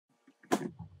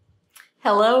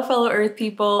Hello, fellow Earth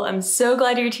people. I'm so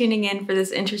glad you're tuning in for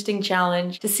this interesting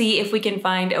challenge to see if we can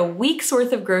find a week's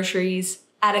worth of groceries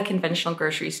at a conventional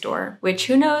grocery store, which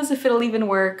who knows if it'll even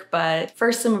work, but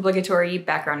first some obligatory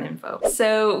background info.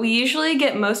 So we usually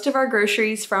get most of our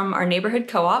groceries from our neighborhood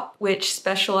co-op, which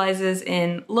specializes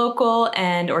in local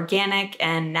and organic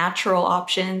and natural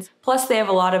options. Plus they have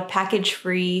a lot of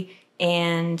package-free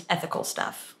and ethical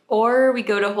stuff. Or we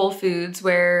go to Whole Foods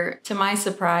where, to my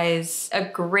surprise, a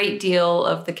great deal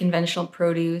of the conventional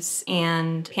produce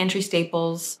and pantry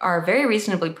staples are very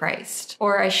reasonably priced.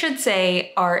 Or I should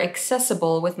say, are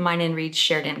accessible with mine and Reed's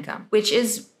shared income, which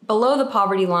is below the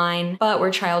poverty line, but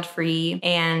we're child-free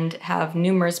and have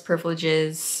numerous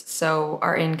privileges, so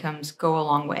our incomes go a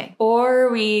long way.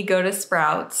 Or we go to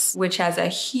Sprouts, which has a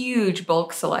huge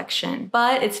bulk selection,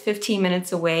 but it's 15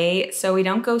 minutes away, so we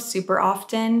don't go super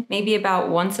often, maybe about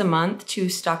once a month to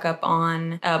stock up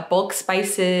on bulk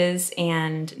spices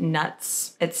and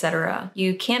nuts, etc.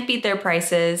 You can't beat their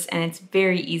prices, and it's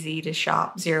very easy to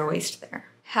shop zero waste there.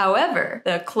 However,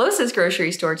 the closest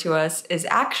grocery store to us is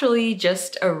actually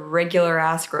just a regular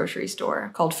ass grocery store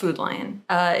called Food Lion.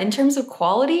 In terms of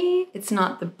quality, it's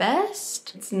not the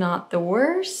best, it's not the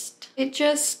worst, it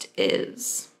just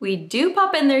is. We do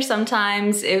pop in there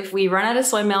sometimes if we run out of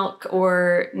soy milk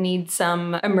or need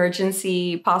some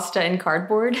emergency pasta and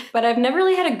cardboard, but I've never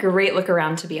really had a great look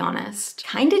around, to be honest.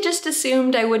 Kinda just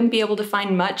assumed I wouldn't be able to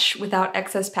find much without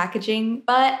excess packaging,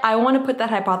 but I want to put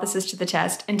that hypothesis to the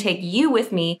test and take you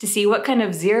with me to see what kind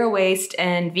of zero waste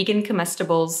and vegan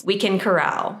comestibles we can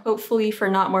corral. Hopefully for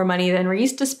not more money than we're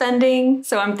used to spending.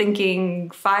 So I'm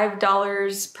thinking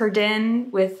 $5 per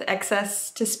din with excess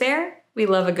to spare. We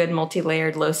love a good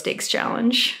multi-layered low stakes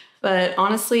challenge. But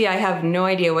honestly, I have no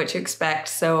idea what to expect,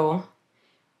 so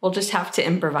we'll just have to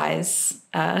improvise.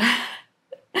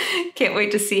 Can't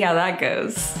wait to see how that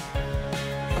goes.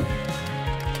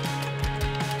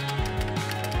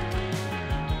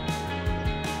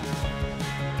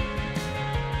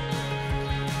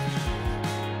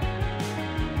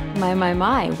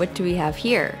 My, what do we have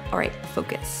here? All right,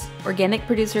 focus. Organic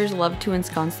producers love to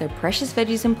ensconce their precious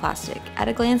veggies in plastic. At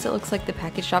a glance, it looks like the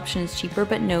packaged option is cheaper,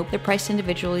 but nope, they're priced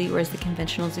individually, whereas the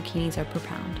conventional zucchinis are per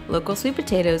pound. Local sweet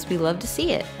potatoes, we love to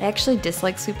see it. I actually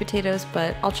dislike sweet potatoes,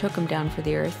 but I'll choke them down for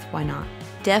the earth, why not?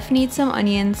 Def needs some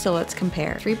onions, so let's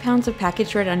compare. 3 pounds of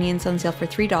packaged red onions on sale for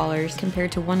 $3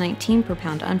 compared to $1.19 per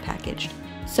pound unpackaged.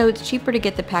 So it's cheaper to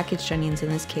get the packaged onions in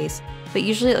this case, but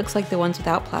usually it looks like the ones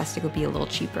without plastic would be a little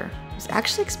cheaper. I was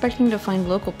actually expecting to find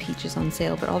local peaches on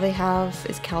sale, but all they have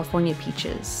is California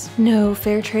peaches. No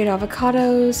fair trade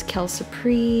avocados, Kel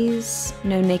Surprise,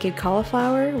 no naked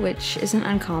cauliflower, which isn't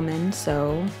uncommon,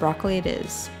 so broccoli it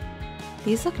is.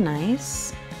 These look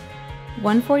nice.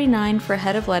 $1.49 for a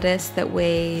head of lettuce that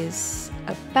weighs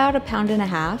about 1.5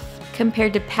 pounds,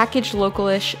 compared to packaged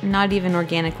localish, not even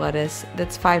organic lettuce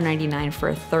that's $5.99 for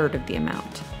a third of the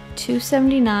amount.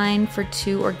 $2.79 for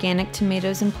 2 organic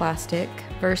tomatoes in plastic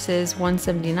versus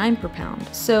 $1.79 per pound.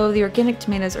 So the organic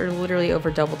tomatoes are literally over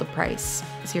double the price.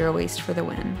 Zero waste for the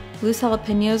win. Loose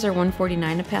jalapenos are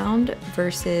 $1.49 a pound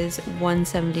versus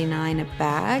 $1.79 a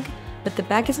bag, but the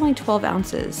bag is only 12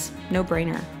 ounces. No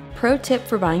brainer. Pro tip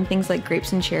for buying things like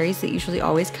grapes and cherries that usually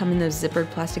always come in those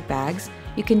zippered plastic bags: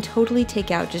 you can totally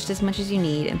take out just as much as you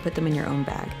need and put them in your own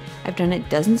bag. I've done it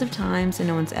dozens of times and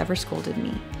no one's ever scolded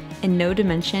me. In no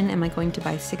dimension am I going to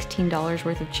buy $16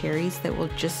 worth of cherries that will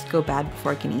just go bad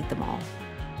before I can eat them all.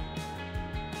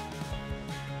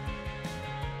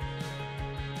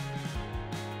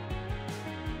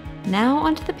 Now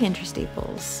onto the pantry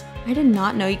staples. I did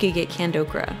not know you could get canned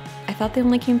okra. I thought they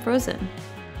only came frozen.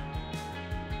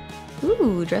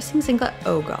 Ooh, dressings and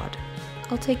oh god.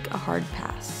 I'll take a hard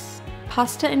pass.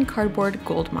 Pasta and cardboard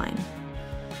goldmine.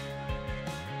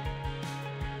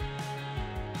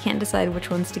 Can't decide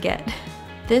which ones to get.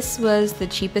 This was the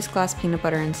cheapest glass peanut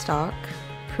butter in stock.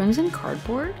 Prunes and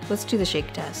cardboard? Let's do the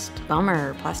shake test.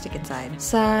 Bummer, plastic inside.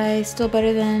 Sigh, still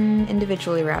better than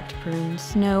individually wrapped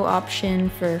prunes. No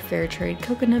option for fair trade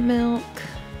coconut milk.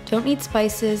 Don't need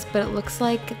spices, but it looks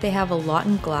like they have a lot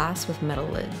in glass with metal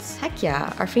lids. Heck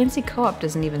yeah, our fancy co-op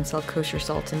doesn't even sell kosher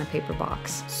salt in a paper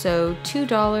box. So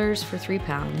 $2 for 3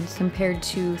 pounds compared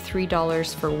to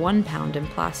 $3 for 1 pound in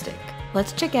plastic.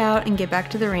 Let's check out and get back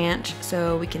to the ranch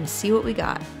so we can see what we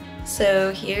got.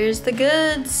 So here's the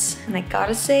goods, and I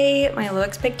gotta say, my low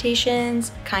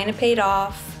expectations kinda paid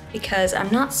off because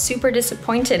I'm not super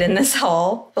disappointed in this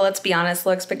haul. But let's be honest,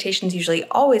 low expectations usually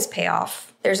always pay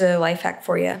off. There's a life hack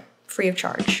for you. free of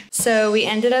charge. So we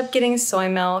ended up getting soy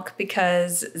milk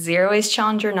because zero waste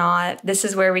challenge or not, this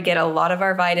is where we get a lot of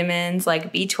our vitamins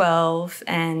like B12,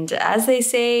 and as they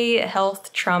say,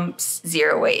 health trumps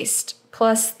zero waste.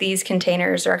 Plus, these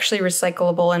containers are actually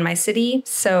recyclable in my city,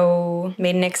 so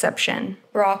made an exception.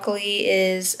 Broccoli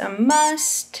is a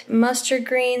must. Mustard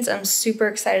greens, I'm super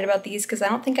excited about these because I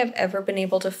don't think I've ever been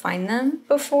able to find them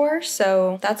before,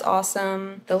 so that's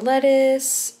awesome. The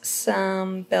lettuce,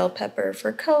 some bell pepper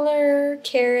for color,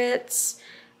 carrots,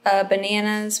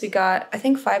 bananas. We got, I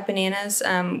think, 5 bananas.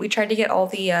 We tried to get all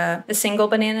the single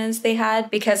bananas they had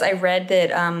because I read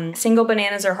that single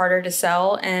bananas are harder to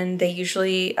sell and they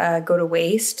usually go to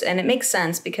waste. And it makes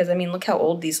sense because, I mean, look how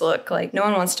old these look. Like, no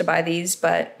one wants to buy these,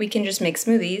 but we can just make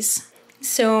smoothies.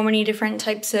 So many different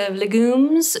types of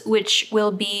legumes, which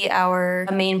will be our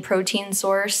main protein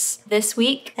source this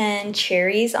week. And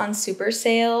cherries on super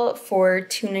sale for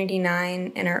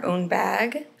 $2.99 in our own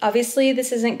bag. Obviously,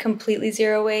 this isn't completely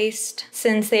zero waste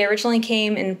since they originally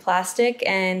came in plastic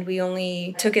and we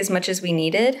only took as much as we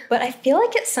needed. But I feel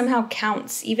like it somehow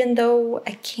counts, even though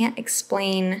I can't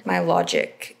explain my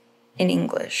logic in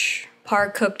English.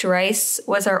 Par-cooked rice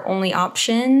was our only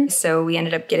option, so we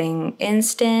ended up getting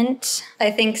instant.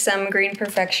 I think some green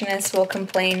perfectionists will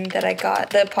complain that I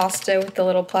got the pasta with the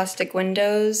little plastic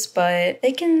windows, but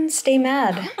they can stay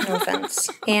mad, no offense.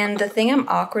 And the thing I'm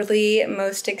awkwardly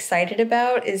most excited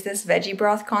about is this veggie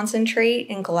broth concentrate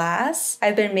in glass.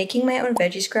 I've been making my own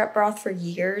veggie scrap broth for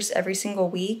years, every single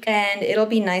week, and it'll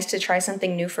be nice to try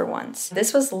something new for once.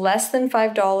 This was less than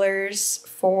 $5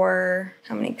 for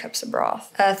how many cups of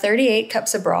broth? 38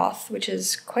 cups of broth, which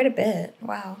is quite a bit.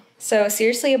 Wow. So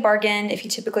seriously a bargain if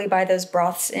you typically buy those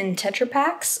broths in Tetra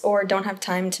packs or don't have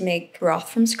time to make broth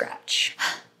from scratch.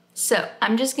 So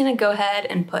I'm just gonna go ahead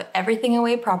and put everything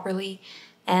away properly,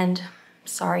 and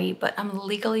sorry, but I'm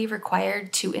legally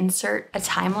required to insert a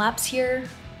time lapse here.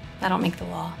 I don't make the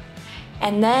law.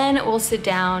 And then we'll sit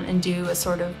down and do a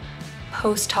sort of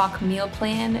post-hoc meal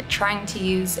plan, trying to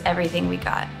use everything we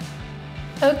got.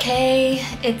 Okay,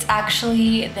 it's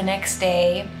actually the next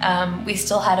day. We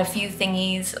still had a few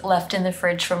thingies left in the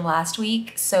fridge from last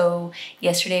week. So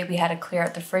yesterday we had to clear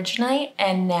out the fridge night,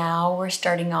 and now we're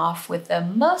starting off with a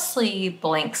mostly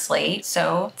blank slate.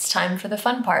 So it's time for the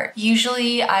fun part.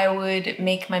 Usually I would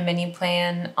make my menu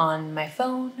plan on my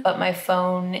phone, but my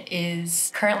phone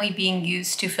is currently being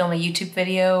used to film a YouTube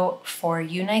video for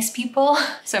you nice people.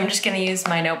 So I'm just gonna use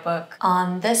my notebook.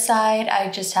 On this side,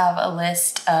 I just have a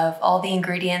list of all the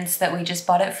ingredients that we just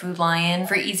bought at Food Lion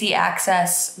for easy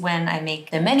access when I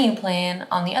make the menu plan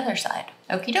on the other side.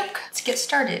 Okie doke, let's get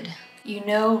started. You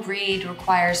know Reed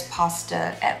requires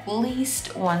pasta at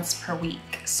least once per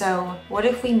week. So what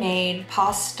if we made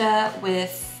pasta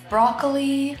with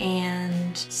broccoli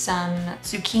and some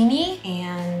zucchini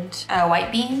and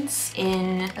white beans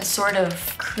in a sort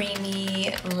of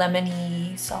creamy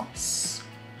lemony sauce?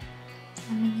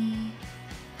 Lemony,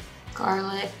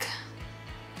 garlic,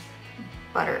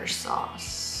 butter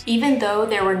sauce. Even though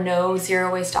there were no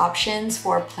zero waste options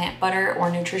for plant butter or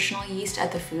nutritional yeast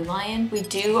at the Food Lion, we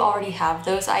do already have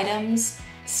those items,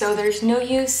 so there's no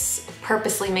use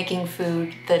purposely making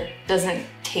food that doesn't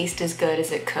taste as good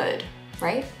as it could,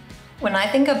 right? When I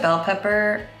think of bell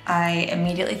pepper, I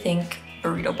immediately think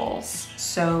burrito bowls.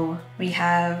 So we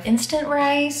have instant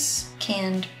rice,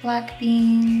 canned black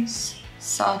beans,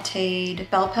 sauteed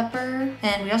bell pepper,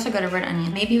 and we also got a red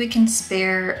onion. Maybe we can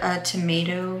spare a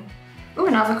tomato. Ooh,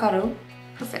 an avocado.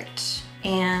 Perfect.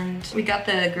 And we got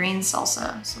the green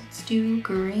salsa. So let's do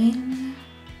green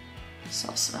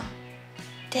salsa.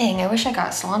 Dang, I wish I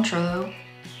got cilantro though.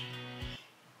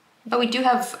 But we do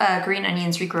have green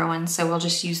onions regrowing, so we'll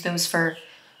just use those for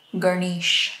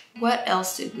garnish. What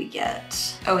else did we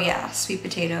get? Oh yeah, sweet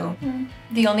potato.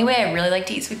 The only way I really like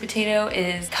to eat sweet potato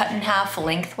is cut in half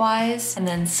lengthwise and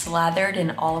then slathered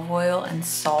in olive oil and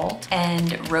salt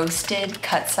and roasted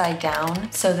cut side down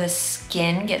so the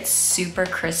skin gets super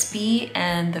crispy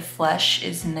and the flesh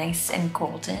is nice and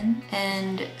golden.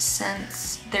 And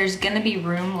since there's gonna be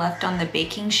room left on the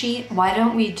baking sheet, why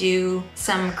don't we do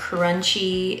some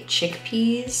crunchy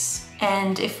chickpeas?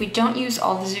 And if we don't use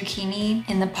all the zucchini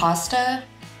in the pasta,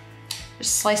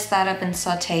 just slice that up and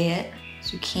saute it.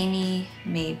 Zucchini,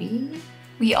 maybe.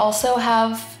 We also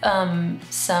have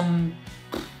some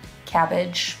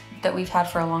cabbage that we've had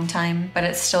for a long time, but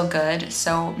it's still good.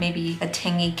 So maybe a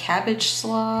tangy cabbage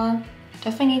slaw.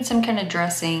 Definitely need some kind of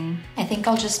dressing. I think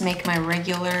I'll just make my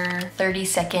regular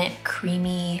 30-second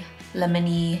creamy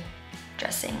lemony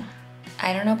dressing.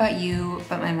 I don't know about you,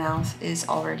 but my mouth is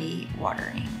already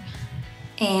watering.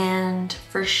 And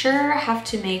for sure have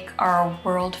to make our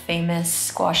world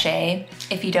famous squashe.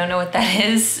 If you don't know what that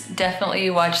is, definitely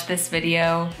watch this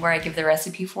video where I give the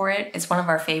recipe for it. It's one of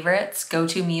our favorites,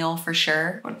 go-to meal for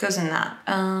sure. What goes in that?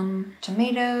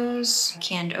 Tomatoes,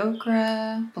 canned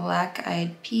okra,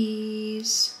 black-eyed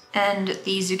peas, and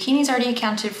the zucchini's already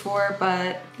accounted for,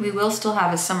 but we will still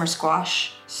have a summer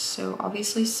squash. So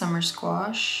obviously summer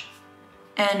squash.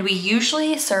 And we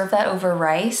usually serve that over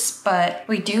rice, but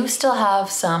we do still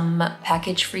have some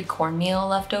package-free cornmeal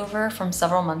left over from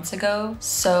several months ago.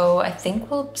 So I think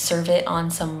we'll serve it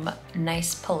on some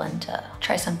nice polenta.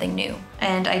 Try something new.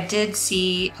 And I did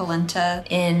see polenta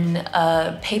in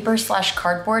a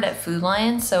paper/cardboard at Food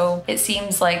Lion, so it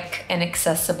seems like an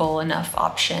accessible enough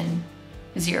option,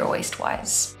 zero waste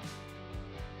wise.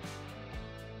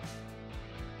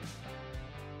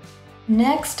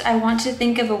 Next, I want to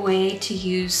think of a way to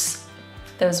use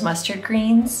those mustard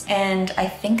greens, and I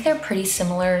think they're pretty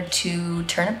similar to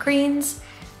turnip greens,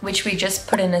 which we just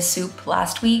put in a soup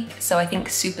last week, so I think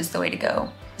soup is the way to go.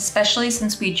 Especially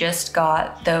since we just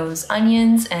got those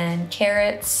onions and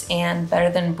carrots and Better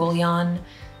Than Bouillon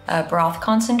broth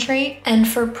concentrate. And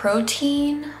for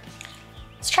protein,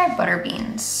 let's try butter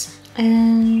beans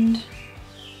and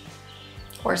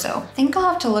orzo. I think I'll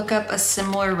have to look up a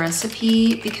similar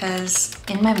recipe because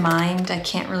in my mind I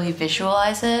can't really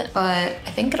visualize it, but I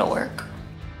think it'll work.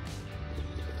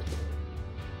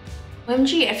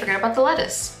 OMG, I forgot about the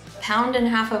lettuce. 1.5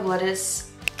 pounds of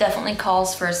lettuce definitely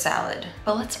calls for a salad,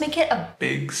 but let's make it a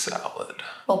big salad.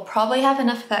 We'll probably have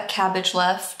enough of that cabbage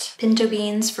left. Pinto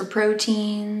beans for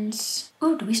proteins.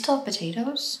 Ooh, do we still have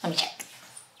potatoes? Let me check.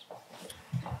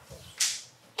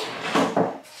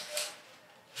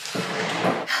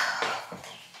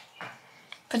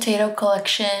 Potato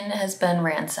collection has been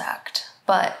ransacked,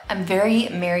 but I'm very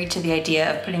married to the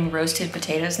idea of putting roasted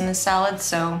potatoes in this salad,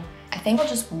 so I think I'll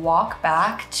just walk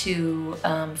back to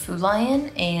Food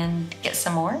Lion and get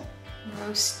some more.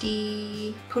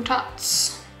 Roasty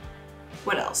potats.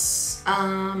 What else?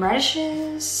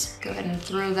 Radishes. Go ahead and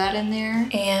throw that in there.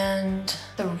 And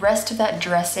the rest of that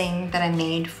dressing that I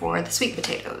made for the sweet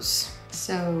potatoes.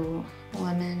 So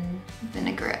lemon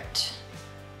vinaigrette.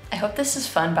 I hope this is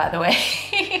fun, by the way.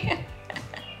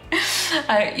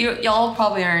 Y'all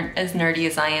probably aren't as nerdy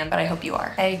as I am, but I hope you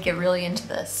are. I get really into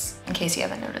this, in case you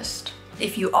haven't noticed.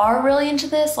 If you are really into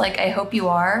this, like I hope you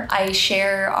are, I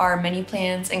share our menu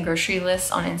plans and grocery lists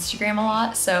on Instagram a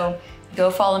lot, so go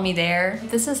follow me there.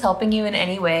 If this is helping you in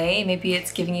any way, maybe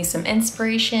it's giving you some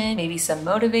inspiration, maybe some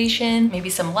motivation, maybe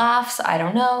some laughs, I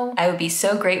don't know. I would be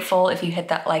so grateful if you hit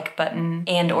that like button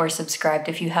and or subscribed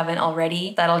if you haven't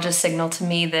already. That'll just signal to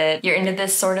me that you're into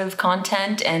this sort of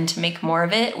content and to make more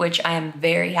of it, which I am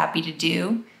very happy to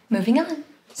do. Moving on.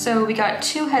 So we got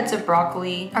 2 heads of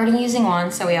broccoli, already using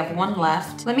one, so we have 1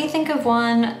 left. Let me think of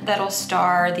one that'll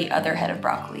star the other head of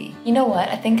broccoli. You know what?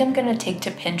 I think I'm gonna take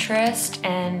to Pinterest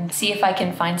and see if I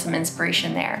can find some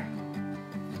inspiration there.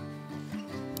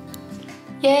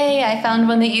 Yay, I found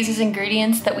one that uses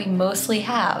ingredients that we mostly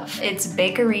have. It's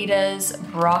Bakerita's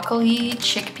broccoli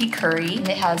chickpea curry. It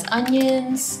has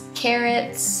onions,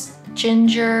 carrots,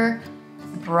 ginger,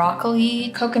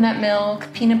 broccoli, coconut milk,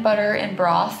 peanut butter, and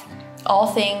broth. All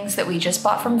things that we just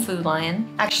bought from Food Lion.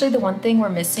 Actually, the one thing we're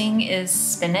missing is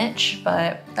spinach,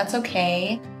 but that's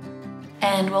okay.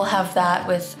 And we'll have that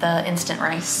with the instant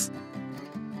rice.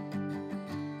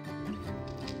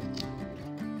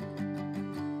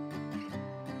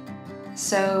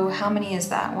 So how many is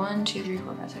that? 1, 2, 3,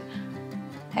 4, 5, 6.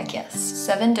 Heck yes.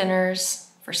 7 dinners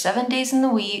for 7 days in the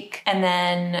week, and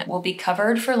then we'll be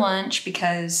covered for lunch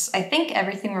because I think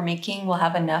everything we're making will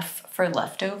have enough for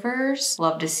leftovers.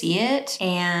 Love to see it.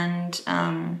 And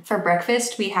for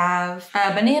breakfast we have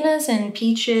bananas and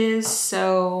peaches,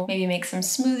 so maybe make some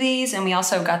smoothies, and we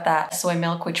also got that soy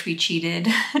milk, which we cheated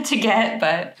to get,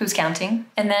 but who's counting?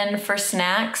 And then for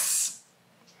snacks,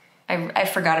 I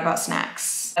forgot about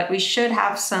snacks. But we should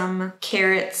have some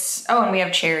carrots. Oh, and we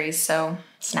have cherries, so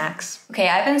snacks. Okay,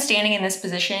 I've been standing in this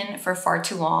position for far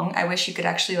too long. I wish you could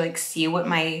actually like see what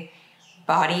my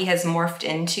body has morphed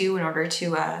into in order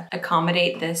to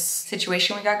accommodate this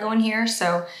situation we got going here.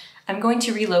 So I'm going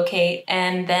to relocate,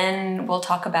 and then we'll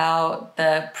talk about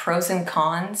the pros and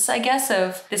cons, I guess,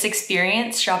 of this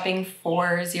experience shopping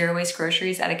for zero waste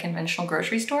groceries at a conventional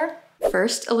grocery store.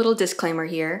 First, a little disclaimer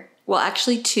here. Well,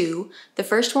 actually 2. The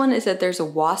first one is that there's a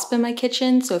wasp in my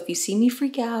kitchen, so if you see me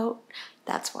freak out,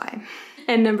 that's why.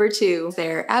 And number 2,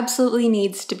 there absolutely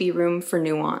needs to be room for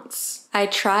nuance. I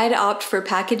try to opt for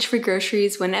package-free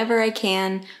groceries whenever I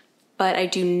can, but I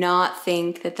do not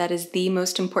think that that is the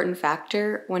most important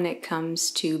factor when it comes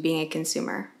to being a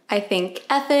consumer. I think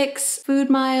ethics, food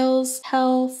miles,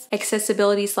 health,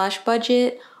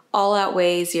 accessibility/budget all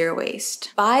outweigh zero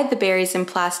waste. Buy the berries in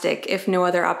plastic if no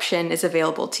other option is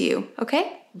available to you,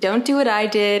 okay? Don't do what I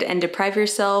did and deprive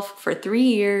yourself for 3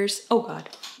 years. Oh God.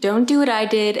 Don't do what I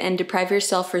did and deprive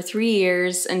yourself for 3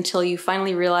 years until you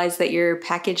finally realize that your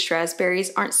packaged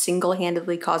raspberries aren't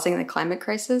single-handedly causing the climate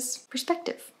crisis.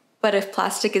 Perspective. But if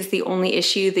plastic is the only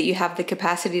issue that you have the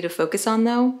capacity to focus on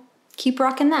though, keep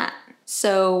rocking that.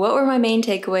 So what were my main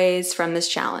takeaways from this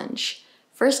challenge?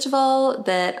 First of all,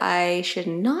 that I should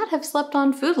not have slept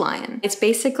on Food Lion. It's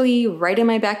basically right in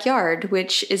my backyard,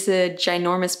 which is a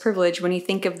ginormous privilege when you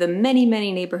think of the many,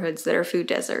 many neighborhoods that are food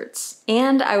deserts.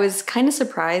 And I was kind of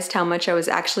surprised how much I was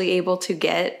actually able to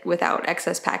get without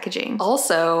excess packaging.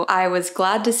 Also, I was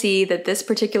glad to see that this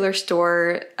particular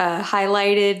store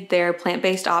highlighted their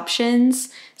plant-based options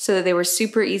so that they were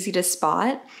super easy to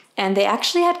spot. And they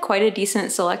actually had quite a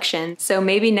decent selection. So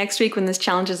maybe next week when this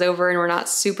challenge is over and we're not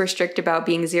super strict about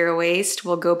being zero waste,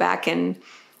 we'll go back and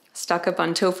stock up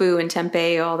on tofu and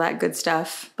tempeh, all that good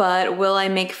stuff. But will I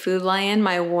make Food Lion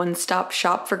my one-stop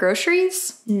shop for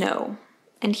groceries? No.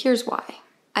 And here's why.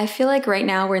 I feel like right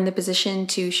now we're in the position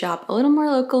to shop a little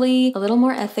more locally, a little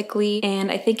more ethically,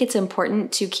 and I think it's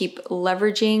important to keep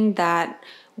leveraging that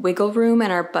wiggle room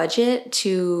in our budget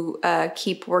to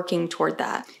keep working toward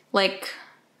that. Like,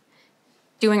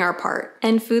 doing our part.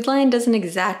 And Food Lion doesn't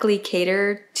exactly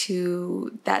cater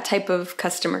to that type of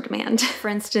customer demand. For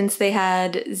instance, they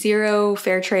had 0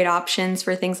 fair trade options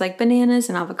for things like bananas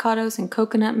and avocados and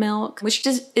coconut milk, which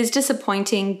is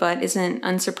disappointing but isn't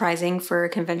unsurprising for a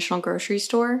conventional grocery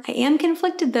store. I am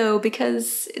conflicted though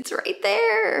because it's right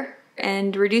there.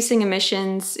 And reducing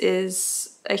emissions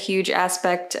is a huge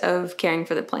aspect of caring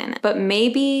for the planet. But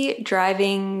maybe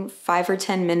driving 5 or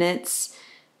 10 minutes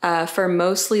for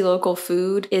mostly local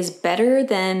food is better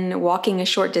than walking a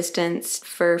short distance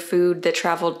for food that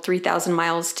traveled 3,000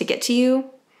 miles to get to you.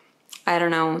 I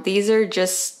don't know. These are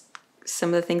just some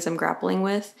of the things I'm grappling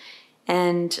with.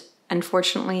 And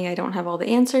unfortunately, I don't have all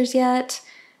the answers yet.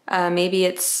 Maybe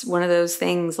it's one of those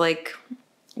things like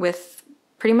with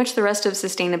pretty much the rest of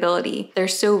sustainability.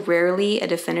 There's so rarely a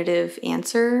definitive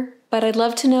answer. But I'd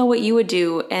love to know what you would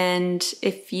do and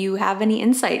if you have any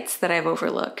insights that I've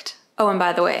overlooked. Oh, and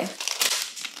by the way,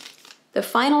 the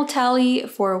final tally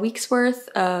for a week's worth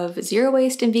of zero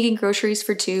waste and vegan groceries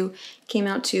for 2 came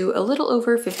out to a little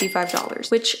over $55,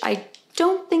 which I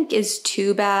don't think is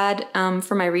too bad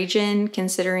for my region,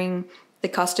 considering the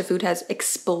cost of food has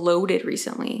exploded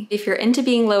recently. If you're into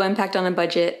being low impact on a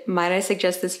budget, might I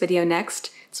suggest this video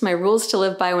next? It's my rules to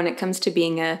live by when it comes to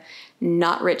being a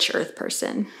not rich earth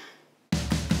person.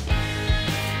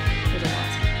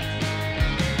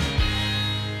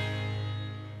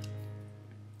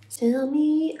 Tell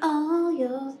me all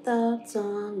your thoughts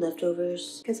on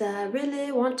leftovers, 'cause I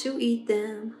really want to eat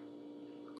them.